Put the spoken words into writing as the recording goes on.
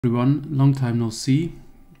Everyone, long time no see,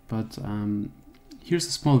 but here's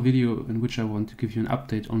a small video in which I want to give you an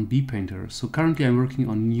update on BPainter. So currently I'm working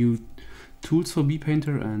on new tools for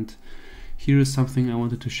BPainter, and here is something I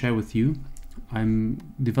wanted to share with you. I'm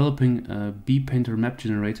developing a BPainter map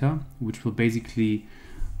generator, which will basically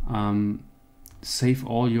save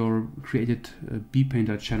all your created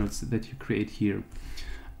BPainter channels that you create here.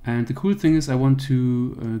 And the cool thing is I want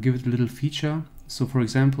to give it a little feature. So for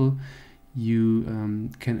example, you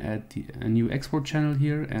can add a new export channel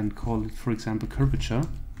here and call it, for example, Curvature.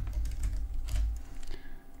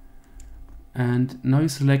 And now you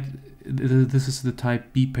select, this is the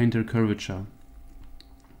type BPainter Curvature.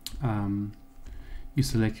 You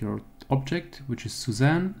select your object, which is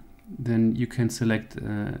Suzanne. Then you can select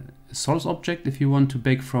a source object if you want to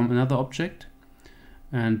bake from another object.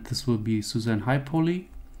 And this will be Suzanne High Poly.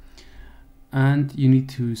 And you need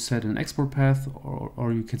to set an export path,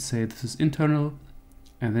 or you can say this is internal,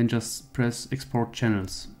 and then just press export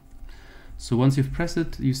channels. So once you've pressed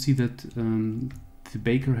it, you see that the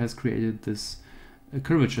baker has created this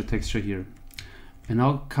curvature texture here. And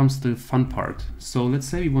now comes the fun part. So let's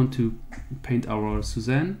say we want to paint our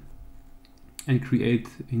Suzanne and create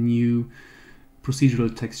a new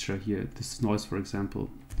procedural texture here, this noise, for example.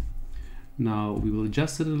 Now we will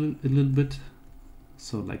adjust it a little bit,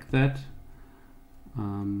 so like that.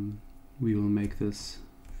 We will make this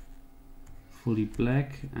fully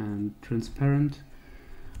black and transparent.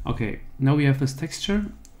 Okay, now we have this texture,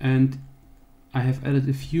 and I have added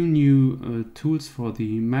a few new tools for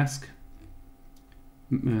the mask,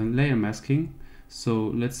 layer masking.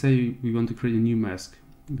 So let's say we want to create a new mask.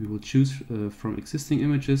 We will choose from existing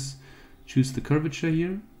images, choose the curvature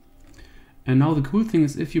here. And now the cool thing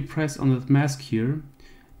is, if you press on that mask here,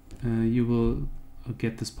 you will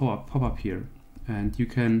get this pop-up here. And you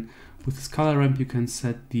can, with this color ramp, you can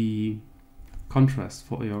set the contrast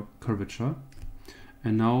for your curvature.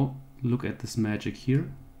 And now look at this magic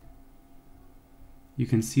here. You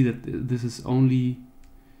can see that this is only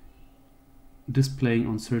displaying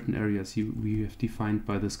on certain areas we have defined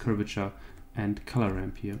by this curvature and color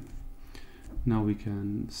ramp here. Now we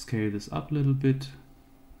can scale this up a little bit.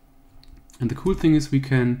 And the cool thing is we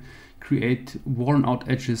can create worn out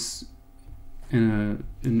edges in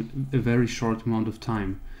a very short amount of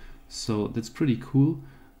time. So that's pretty cool.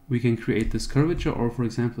 We can create this curvature, or for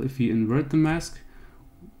example, if we invert the mask,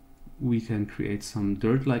 we can create some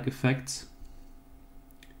dirt-like effects.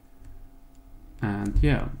 And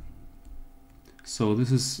yeah, so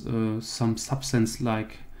this is some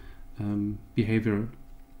substance-like behavior.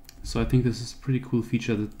 So I think this is a pretty cool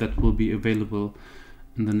feature that will be available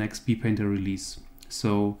in the next BPainter release.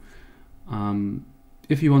 So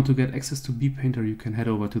if you want to get access to BPainter, you can head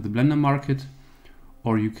over to the Blender Market,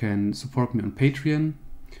 or you can support me on Patreon.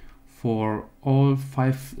 For all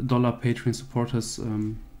 $5 Patreon supporters,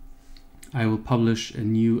 I will publish a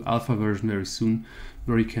new alpha version very soon,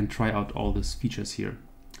 where you can try out all these features here.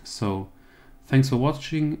 So thanks for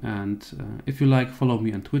watching, and if you like, follow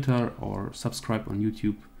me on Twitter or subscribe on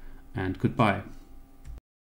YouTube, and goodbye.